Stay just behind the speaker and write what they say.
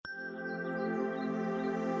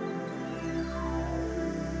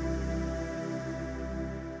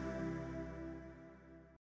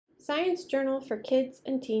Science Journal for Kids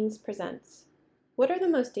and Teens presents What are the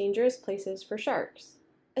most dangerous places for sharks?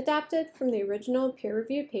 Adapted from the original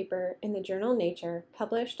peer-reviewed paper in the journal Nature,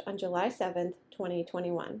 published on July 7,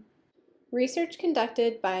 2021. Research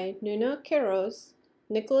conducted by Nuno Queiroz,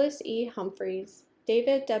 Nicholas E. Humphreys,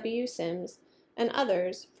 David W. Sims, and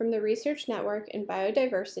others from the Research Network in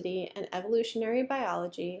Biodiversity and Evolutionary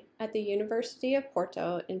Biology at the University of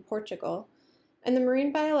Porto in Portugal, and the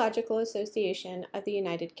Marine Biological Association of the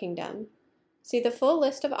United Kingdom. See the full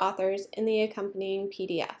list of authors in the accompanying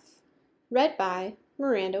PDF. Read by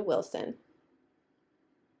Miranda Wilson.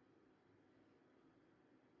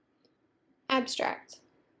 Abstract.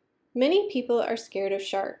 Many people are scared of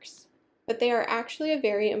sharks, but they are actually a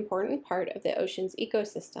very important part of the ocean's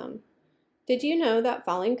ecosystem. Did you know that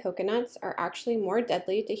falling coconuts are actually more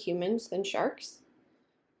deadly to humans than sharks?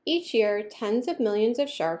 Each year, tens of millions of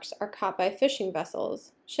sharks are caught by fishing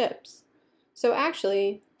vessels, ships. So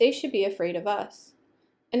actually, they should be afraid of us.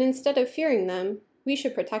 And instead of fearing them, we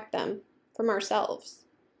should protect them from ourselves.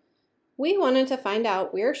 We wanted to find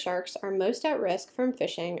out where sharks are most at risk from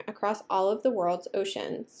fishing across all of the world's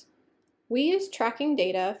oceans. We used tracking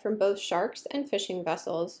data from both sharks and fishing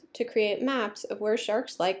vessels to create maps of where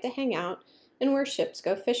sharks like to hang out and where ships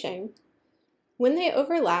go fishing. When they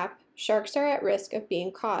overlap, sharks are at risk of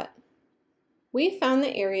being caught. We found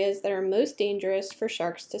the areas that are most dangerous for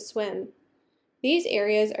sharks to swim. These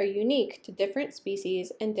areas are unique to different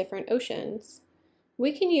species and different oceans.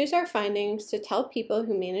 We can use our findings to tell people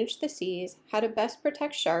who manage the seas how to best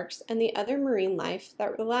protect sharks and the other marine life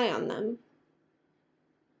that rely on them.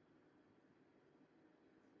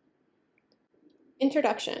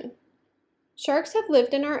 Introduction. Sharks have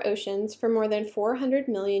lived in our oceans for more than 400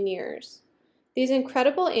 million years. These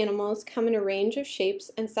incredible animals come in a range of shapes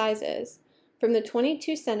and sizes, from the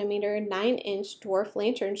 22 centimeter, 9-inch dwarf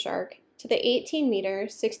lantern shark to the 18-meter,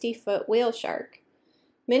 60-foot whale shark.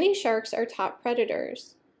 Many sharks are top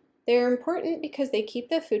predators. They are important because they keep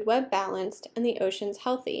the food web balanced and the oceans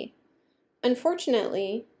healthy.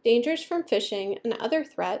 Unfortunately, dangers from fishing and other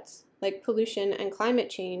threats, like pollution and climate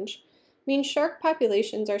change, mean shark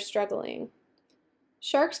populations are struggling.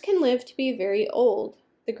 Sharks can live to be very old.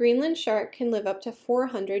 The Greenland shark can live up to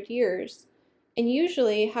 400 years, and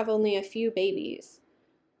usually have only a few babies.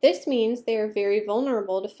 This means they are very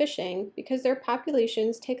vulnerable to fishing because their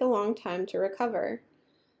populations take a long time to recover.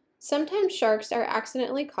 Sometimes sharks are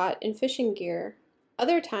accidentally caught in fishing gear.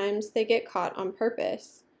 Other times they get caught on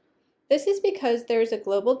purpose. This is because there is a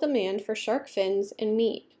global demand for shark fins and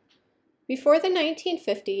meat. Before the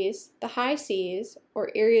 1950s, the high seas,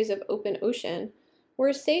 or areas of open ocean, were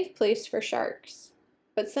a safe place for sharks.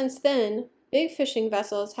 But since then, big fishing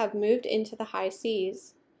vessels have moved into the high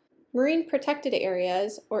seas. Marine protected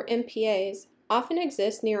areas, or MPAs, often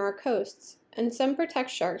exist near our coasts, and some protect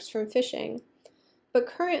sharks from fishing. But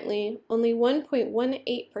currently, only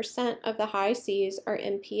 1.18% of the high seas are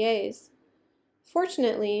MPAs.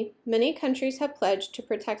 Fortunately, many countries have pledged to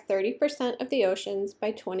protect 30% of the oceans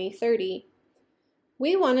by 2030.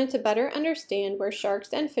 We wanted to better understand where sharks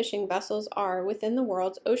and fishing vessels are within the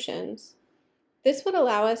world's oceans. This would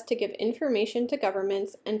allow us to give information to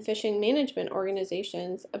governments and fishing management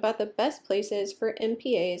organizations about the best places for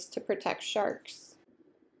MPAs to protect sharks.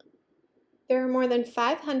 There are more than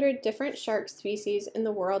 500 different shark species in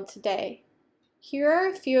the world today. Here are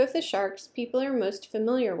a few of the sharks people are most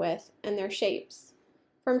familiar with and their shapes.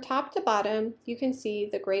 From top to bottom, you can see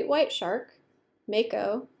the great white shark,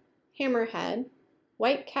 mako, hammerhead,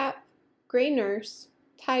 whitecap, gray nurse,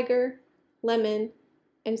 tiger, lemon,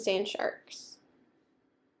 and sand sharks.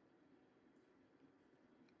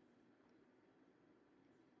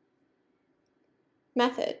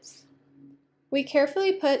 Methods. We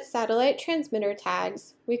carefully put satellite transmitter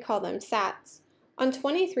tags, we call them SATs, on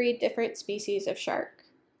 23 different species of shark.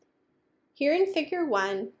 Here in Figure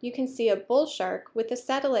 1, you can see a bull shark with a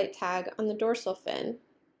satellite tag on the dorsal fin.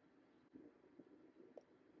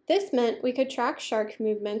 This meant we could track shark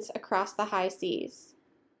movements across the high seas.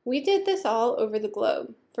 We did this all over the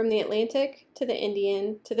globe, from the Atlantic to the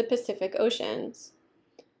Indian to the Pacific Oceans.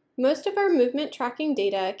 Most of our movement tracking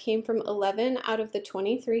data came from 11 out of the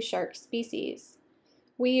 23 shark species.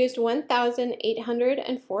 We used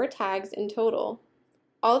 1,804 tags in total.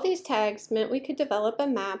 All these tags meant we could develop a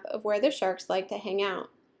map of where the sharks like to hang out.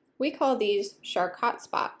 We call these shark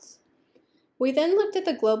hotspots. We then looked at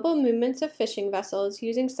the global movements of fishing vessels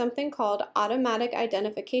using something called Automatic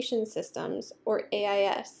Identification Systems, or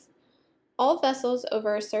AIS. All vessels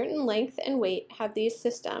over a certain length and weight have these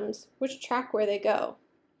systems, which track where they go.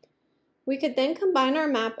 We could then combine our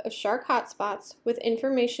map of shark hotspots with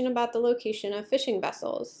information about the location of fishing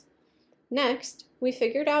vessels. Next, we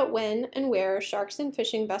figured out when and where sharks and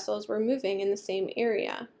fishing vessels were moving in the same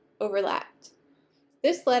area, overlapped.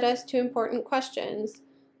 This led us to important questions,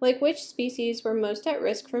 like which species were most at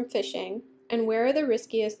risk from fishing, and where are the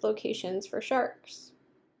riskiest locations for sharks.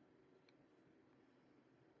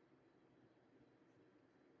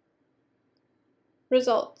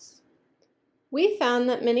 Results. We found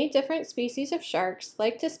that many different species of sharks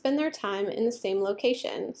like to spend their time in the same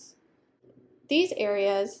locations. These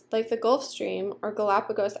areas, like the Gulf Stream or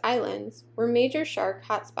Galapagos Islands, were major shark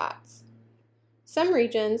hotspots. Some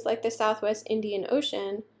regions, like the Southwest Indian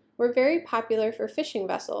Ocean, were very popular for fishing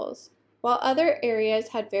vessels, while other areas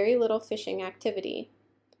had very little fishing activity.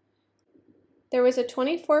 There was a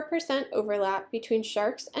 24% overlap between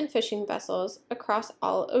sharks and fishing vessels across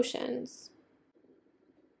all oceans.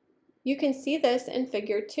 You can see this in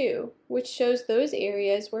Figure 2, which shows those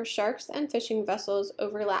areas where sharks and fishing vessels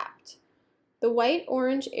overlapped. The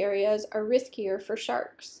white-orange areas are riskier for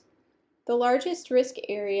sharks. The largest risk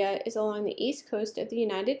area is along the east coast of the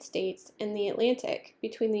United States and the Atlantic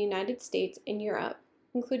between the United States and Europe,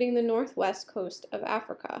 including the northwest coast of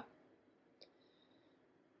Africa.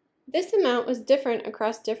 This amount was different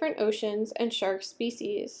across different oceans and shark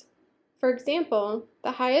species. For example,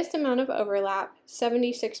 the highest amount of overlap,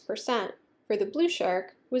 76%, for the blue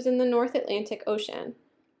shark was in the North Atlantic Ocean,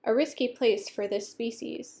 a risky place for this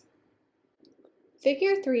species.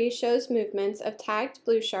 Figure 3 shows movements of tagged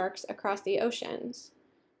blue sharks across the oceans.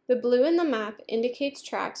 The blue in the map indicates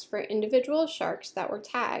tracks for individual sharks that were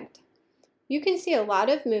tagged. You can see a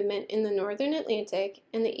lot of movement in the Northern Atlantic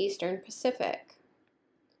and the Eastern Pacific.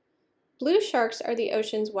 Blue sharks are the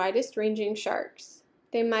ocean's widest ranging sharks.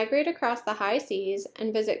 They migrate across the high seas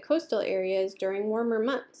and visit coastal areas during warmer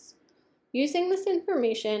months. Using this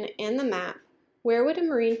information and the map, where would a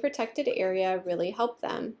marine protected area really help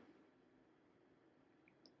them?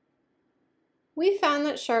 We found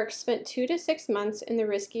that sharks spent 2 to 6 months in the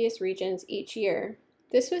riskiest regions each year.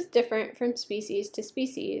 This was different from species to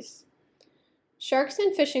species. Sharks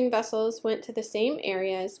and fishing vessels went to the same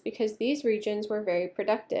areas because these regions were very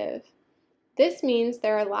productive. This means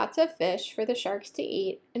there are lots of fish for the sharks to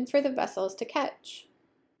eat and for the vessels to catch.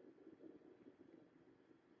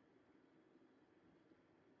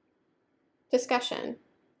 Discussion.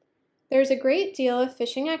 There is a great deal of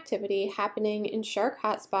fishing activity happening in shark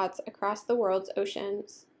hotspots across the world's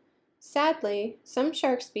oceans. Sadly, some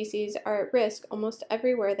shark species are at risk almost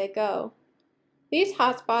everywhere they go. These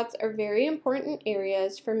hotspots are very important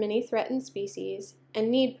areas for many threatened species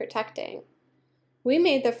and need protecting. We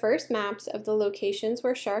made the first maps of the locations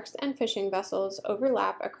where sharks and fishing vessels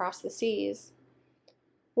overlap across the seas.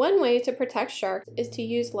 One way to protect sharks is to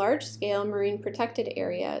use large-scale marine protected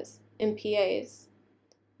areas, MPAs.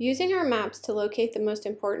 Using our maps to locate the most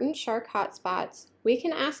important shark hotspots, we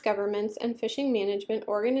can ask governments and fishing management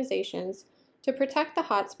organizations to protect the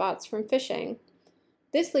hotspots from fishing.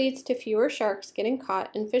 This leads to fewer sharks getting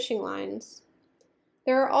caught in fishing lines.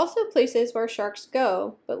 There are also places where sharks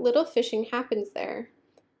go, but little fishing happens there.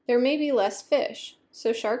 There may be less fish,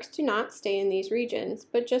 so sharks do not stay in these regions,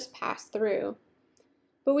 but just pass through.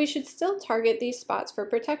 But we should still target these spots for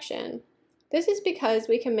protection. This is because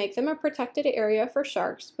we can make them a protected area for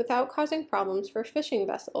sharks without causing problems for fishing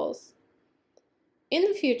vessels. In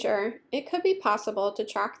the future, it could be possible to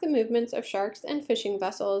track the movements of sharks and fishing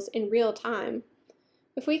vessels in real time.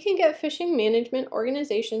 If we can get fishing management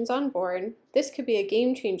organizations on board, this could be a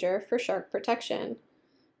game changer for shark protection.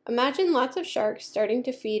 Imagine lots of sharks starting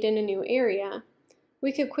to feed in a new area.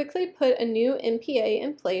 We could quickly put a new MPA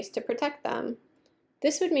in place to protect them.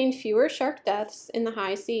 This would mean fewer shark deaths in the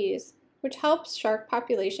high seas, which helps shark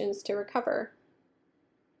populations to recover.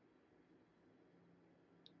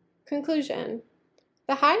 Conclusion.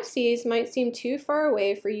 The high seas might seem too far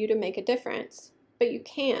away for you to make a difference, but you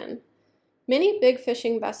can. Many big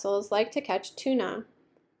fishing vessels like to catch tuna.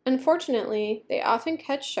 Unfortunately, they often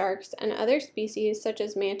catch sharks and other species such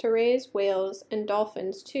as manta rays, whales, and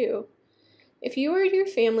dolphins too. If you or your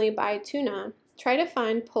family buy tuna, try to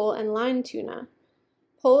find pole and line tuna.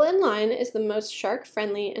 Pole and line is the most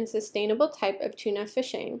shark-friendly and sustainable type of tuna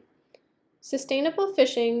fishing. Sustainable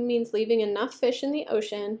fishing means leaving enough fish in the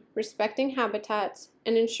ocean, respecting habitats,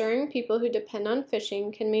 and ensuring people who depend on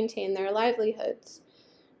fishing can maintain their livelihoods.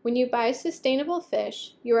 When you buy sustainable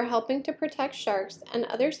fish, you are helping to protect sharks and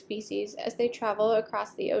other species as they travel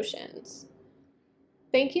across the oceans.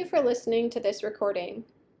 Thank you for listening to this recording.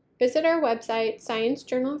 Visit our website,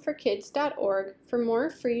 sciencejournalforkids.org, for more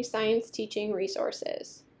free science teaching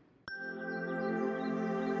resources.